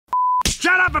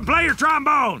shut up and play your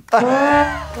trombone!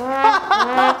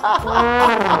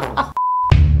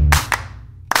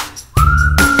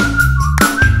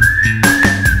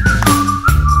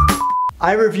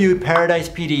 I reviewed Paradise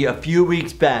PD a few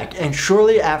weeks back, and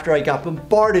shortly after I got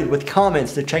bombarded with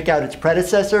comments to check out its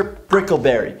predecessor,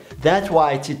 Brickleberry. That's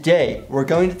why today we're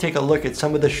going to take a look at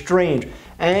some of the strange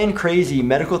and crazy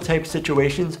medical type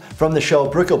situations from the show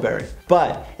Brickleberry.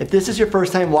 But if this is your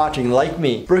first time watching, like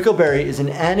me, Brickleberry is an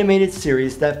animated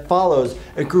series that follows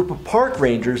a group of park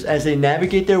rangers as they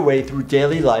navigate their way through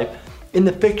daily life in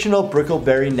the fictional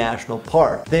Brickleberry National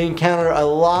Park. They encounter a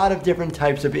lot of different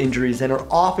types of injuries and are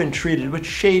often treated with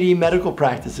shady medical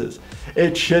practices.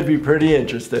 It should be pretty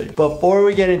interesting. Before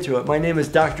we get into it, my name is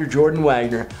Dr. Jordan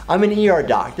Wagner. I'm an ER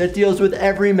doc that deals with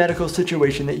every medical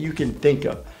situation that you can think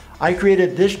of. I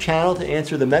created this channel to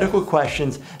answer the medical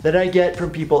questions that I get from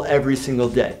people every single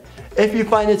day. If you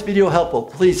find this video helpful,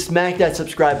 please smack that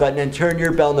subscribe button and turn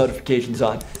your bell notifications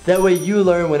on. That way you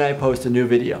learn when I post a new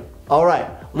video. Alright,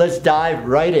 let's dive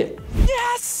right in.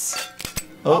 Yes!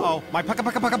 Oh. Uh-oh, my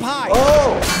pucka pie!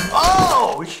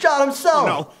 Oh, he shot himself!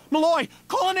 No, Malloy,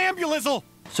 call an ambulance!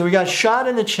 So we got shot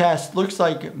in the chest, looks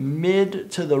like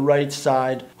mid to the right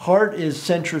side. Heart is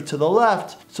centric to the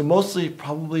left, so mostly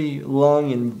probably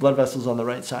lung and blood vessels on the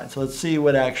right side. So let's see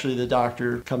what actually the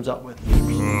doctor comes up with.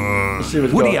 Let's see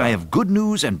what's Woody, going on. I have good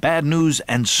news and bad news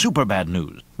and super bad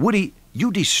news. Woody,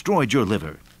 you destroyed your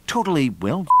liver. Totally,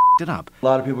 well, it up. A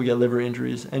lot of people get liver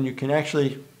injuries, and you can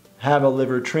actually have a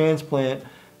liver transplant.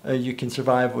 You can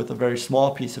survive with a very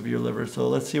small piece of your liver. So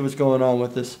let's see what's going on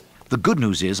with this. The good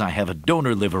news is I have a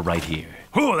donor liver right here.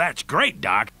 Oh, that's great,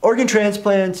 Doc. Organ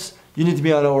transplants, you need to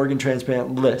be on an organ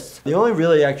transplant list. The only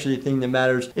really actually thing that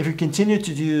matters, if you continue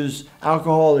to use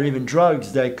alcohol or even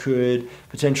drugs that could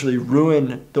potentially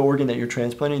ruin the organ that you're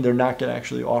transplanting, they're not going to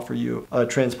actually offer you a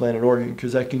transplanted organ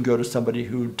because that can go to somebody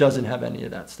who doesn't have any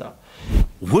of that stuff.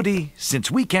 Woody, since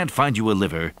we can't find you a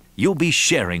liver, you'll be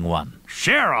sharing one.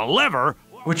 Share a liver?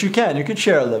 Which you can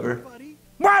share a liver.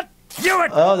 What? You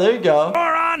Oh, there you go.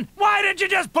 moron! Why didn't you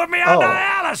just put me on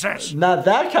dialysis? Not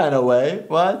that kind of way.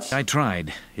 What? I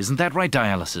tried. Isn't that right,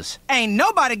 dialysis? Ain't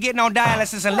nobody getting on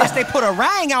dialysis unless they put a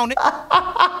ring on it.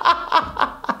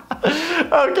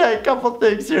 Okay, a couple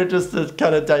things here just to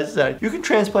kind of dissect. You can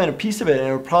transplant a piece of it and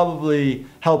it'll probably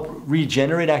help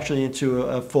regenerate actually into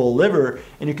a full liver,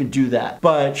 and you can do that.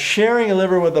 But sharing a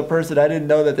liver with a person, I didn't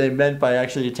know that they meant by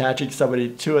actually attaching somebody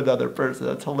to another person.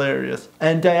 That's hilarious.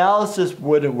 And dialysis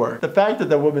wouldn't work. The fact that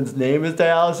the woman's name is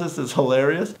dialysis is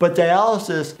hilarious, but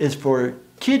dialysis is for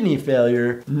kidney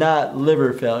failure, not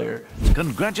liver failure.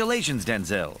 Congratulations,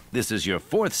 Denzel. This is your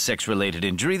 4th sex-related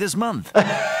injury this month.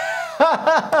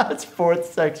 It's 4th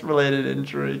sex-related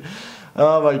injury.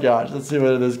 Oh my gosh, let's see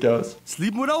where this goes.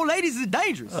 Sleeping with old ladies is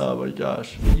dangerous. Oh my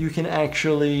gosh. You can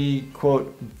actually,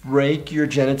 quote, break your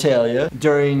genitalia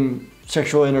during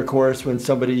sexual intercourse. When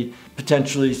somebody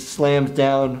potentially slams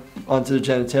down onto the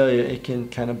genitalia, it can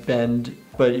kind of bend,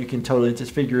 but you can totally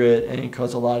disfigure it and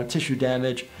cause a lot of tissue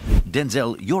damage.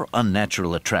 Denzel, your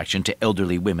unnatural attraction to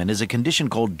elderly women is a condition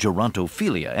called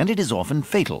gerontophilia, and it is often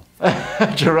fatal.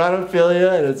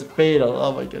 Gerontophilia, and it's fatal.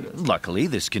 Oh my goodness. Luckily,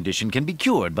 this condition can be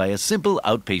cured by a simple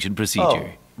outpatient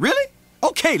procedure. Really?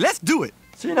 Okay, let's do it.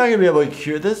 So you're not going to be able to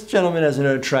cure this. Gentleman has an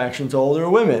attraction to older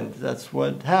women. That's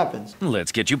what happens.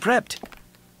 Let's get you prepped.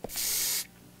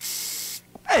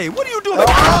 Hey, what are you doing?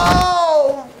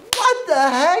 Oh! What the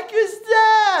heck is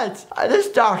that? This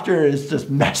doctor is just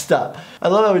messed up. I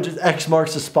love how he just X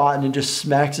marks the spot and then just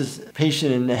smacks his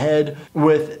patient in the head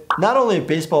with not only a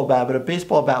baseball bat, but a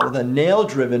baseball bat with a nail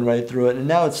driven right through it. And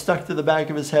now it's stuck to the back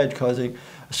of his head, causing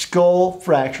a skull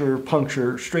fracture,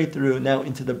 puncture straight through, now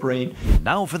into the brain.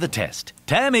 Now for the test.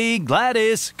 Tammy,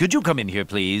 Gladys, could you come in here,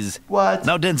 please? What?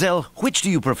 Now, Denzel, which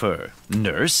do you prefer,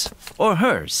 nurse or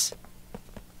hearse?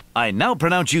 I now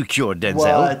pronounce you cured, Denzel.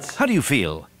 What? How do you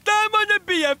feel? I'm gonna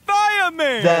be a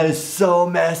fireman. That is so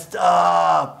messed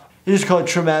up. He just called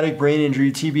traumatic brain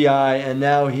injury, TBI, and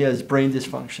now he has brain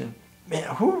dysfunction. Man,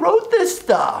 who wrote this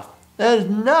stuff? That is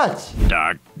nuts.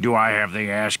 Doc, do I have the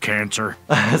ass cancer?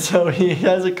 So he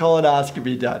has a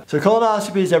colonoscopy done. So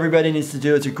colonoscopies everybody needs to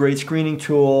do. It's a great screening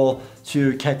tool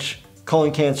to catch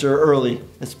colon cancer early.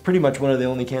 It's pretty much one of the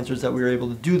only cancers that we were able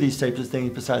to do these types of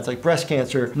things besides like breast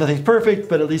cancer. Nothing's perfect,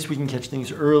 but at least we can catch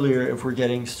things earlier if we're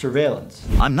getting surveillance.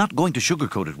 I'm not going to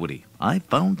sugarcoat it, Woody. I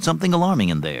found something alarming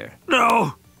in there.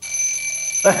 No.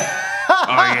 Oh,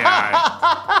 yeah.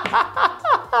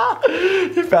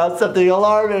 He found something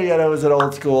alarming and it was an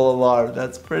old school alarm.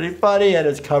 That's pretty funny, and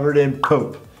it's covered in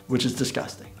poop, which is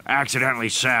disgusting. Accidentally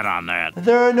sat on that.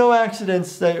 There are no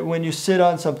accidents that when you sit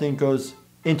on something goes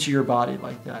into your body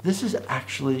like that. This is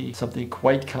actually something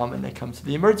quite common that comes to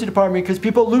the emergency department because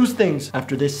people lose things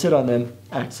after they sit on them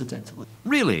accidentally.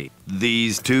 Really?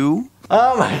 These two?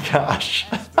 Oh my gosh.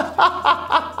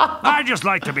 I just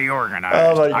like to be organized.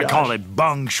 Oh my I gosh. call it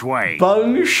bung shui.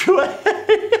 Bung shui.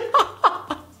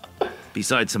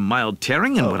 Besides some mild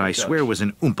tearing and what I swear was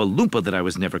an Oompa Loompa that I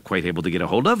was never quite able to get a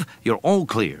hold of, you're all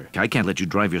clear. I can't let you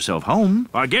drive yourself home.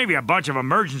 I gave you a bunch of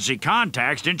emergency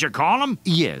contacts, didn't you call them?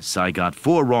 Yes, I got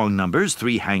 4 wrong numbers,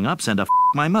 3 hang-ups, and a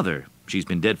my mother. She's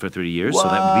been dead for 30 years, so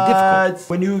that would be difficult.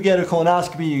 When you get a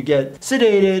colonoscopy, you get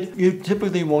sedated. You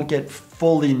typically won't get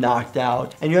fully knocked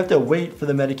out. And you have to wait for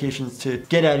the medications to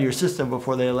get out of your system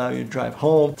before they allow you to drive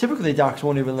home. Typically, docs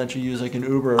won't even let you use like an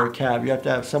Uber or a cab. You have to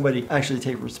have somebody actually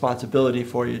take responsibility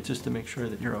for you just to make sure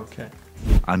that you're okay.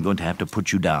 I'm going to have to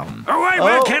put you down. Oh, wait a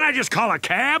minute. Can't I just call a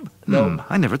cab? No.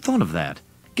 I never thought of that.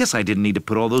 Guess I didn't need to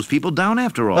put all those people down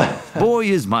after all. Boy,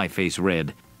 is my face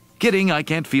red. Kidding, I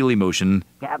can't feel emotion.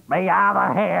 Get me out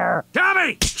of here.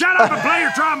 Tommy, shut up and play your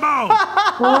trombone.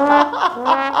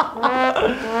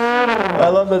 I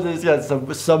love that he's got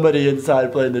somebody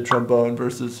inside playing the trombone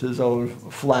versus his own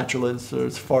flatulence or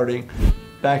his farting.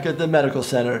 Back at the medical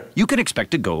center. You can expect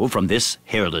to go from this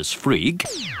hairless freak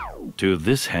to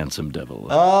this handsome devil.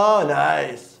 Oh,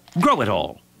 nice. Grow it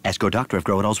all. Ask your doctor if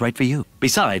Grow It All's right for you.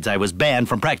 Besides, I was banned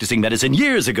from practicing medicine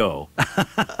years ago.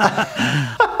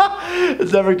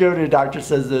 It's never good when your doctor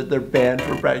says that they're banned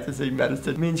from practicing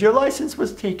medicine. It means your license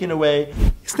was taken away.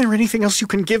 Is there anything else you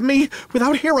can give me?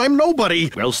 Without hair, I'm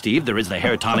nobody. Well, Steve, there is the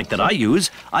hair tonic that I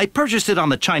use. I purchased it on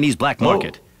the Chinese black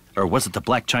market. Or was it the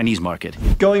black Chinese market?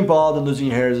 Going bald and losing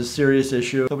your hair is a serious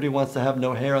issue. Nobody wants to have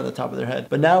no hair on the top of their head.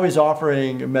 But now he's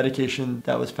offering a medication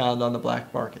that was found on the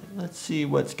black market. Let's see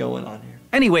what's going on here.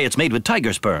 Anyway, it's made with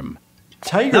tiger sperm.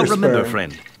 Tiger Now sperm? remember,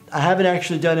 friend. I haven't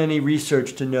actually done any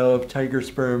research to know if tiger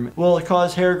sperm will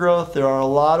cause hair growth. There are a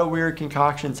lot of weird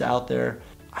concoctions out there.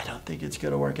 I don't think it's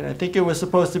going to work. And I think it was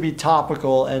supposed to be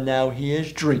topical, and now he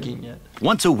is drinking it.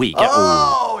 Once a week.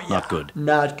 Oh, yeah. Not good.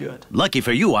 Not good. Lucky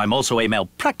for you, I'm also a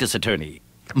malpractice attorney.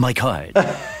 My card.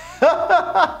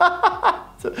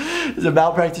 He's a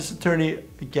malpractice attorney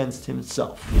against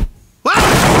himself.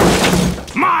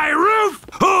 My roof?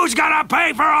 Who's gonna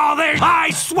pay for all this?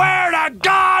 I swear to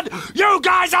God, you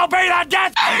guys will be the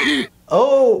death.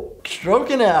 Oh,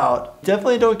 stroking out.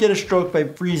 Definitely don't get a stroke by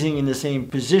freezing in the same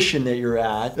position that you're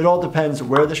at. It all depends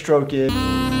where the stroke is.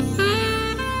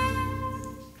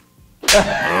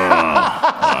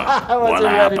 I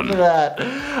wasn't ready for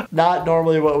that. Not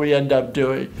normally what we end up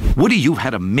doing. Woody, you've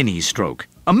had a mini stroke.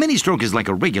 A mini stroke is like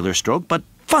a regular stroke, but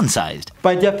fun-sized.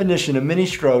 By definition, a mini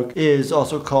stroke is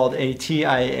also called a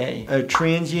TIA, a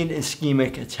transient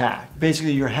ischemic attack.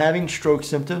 Basically, you're having stroke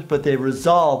symptoms, but they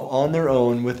resolve on their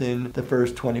own within the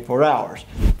first 24 hours.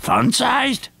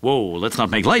 Fun-sized? Whoa, let's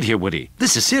not make light here, Woody.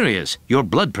 This is serious. Your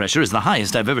blood pressure is the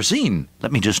highest I've ever seen.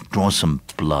 Let me just draw some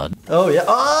blood. Oh, yeah.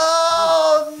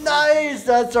 Oh, nice.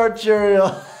 That's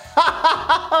arterial.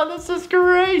 This is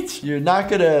great. You're not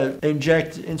going to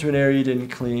inject into an area you didn't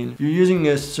clean. You're using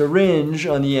a syringe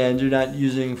on the end. You're not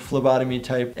using phlebotomy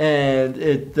type. And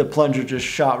the plunger just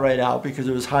shot right out because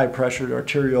it was high pressured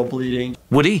arterial bleeding.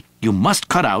 Woody, you must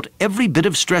cut out every bit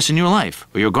of stress in your life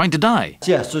or you're going to die.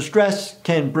 Yeah, so stress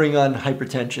can bring on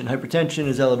hypertension. Hypertension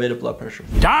is elevated blood pressure.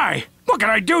 Die? What can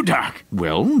I do, Doc?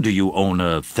 Well, do you own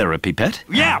a therapy pet?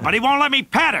 Yeah, but he won't let me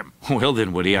pet him. Well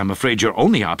then, Woody, I'm afraid your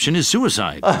only option is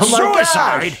suicide. Oh my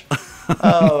Suicide? gosh.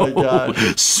 Oh my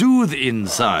god. Soothe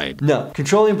inside. No,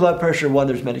 controlling blood pressure, one,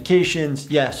 there's medications.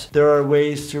 Yes, there are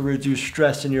ways to reduce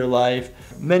stress in your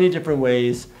life, many different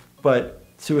ways, but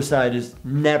suicide is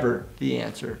never the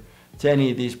answer to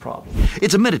any of these problems.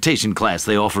 It's a meditation class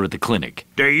they offer at the clinic.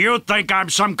 Do you think I'm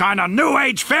some kind of new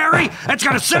age fairy that's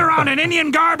gonna sit around in Indian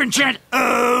garb and chant,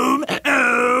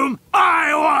 I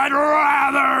would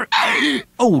rather.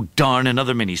 Oh, darn,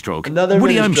 another mini stroke. Another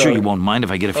Woody, mini I'm sure stroke. you won't mind if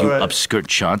I get a few All right.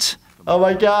 upskirt shots. Oh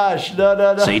my gosh, no,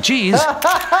 no, no. Say cheese.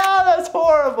 That's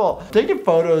horrible. Taking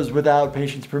photos without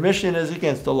patient's permission is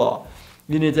against the law.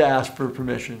 You need to ask for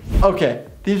permission. Okay,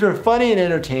 these were funny and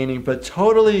entertaining, but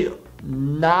totally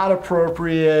not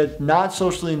appropriate, not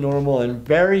socially normal, and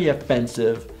very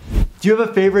offensive. Do you have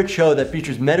a favorite show that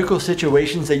features medical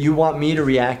situations that you want me to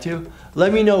react to?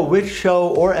 Let me know which show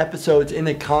or episodes in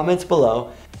the comments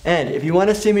below. And if you want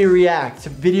to see me react to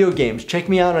video games, check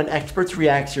me out on Experts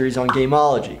React series on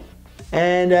Gameology.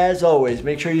 And as always,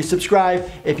 make sure you subscribe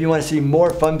if you want to see more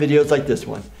fun videos like this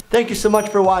one. Thank you so much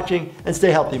for watching, and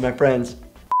stay healthy, my friends.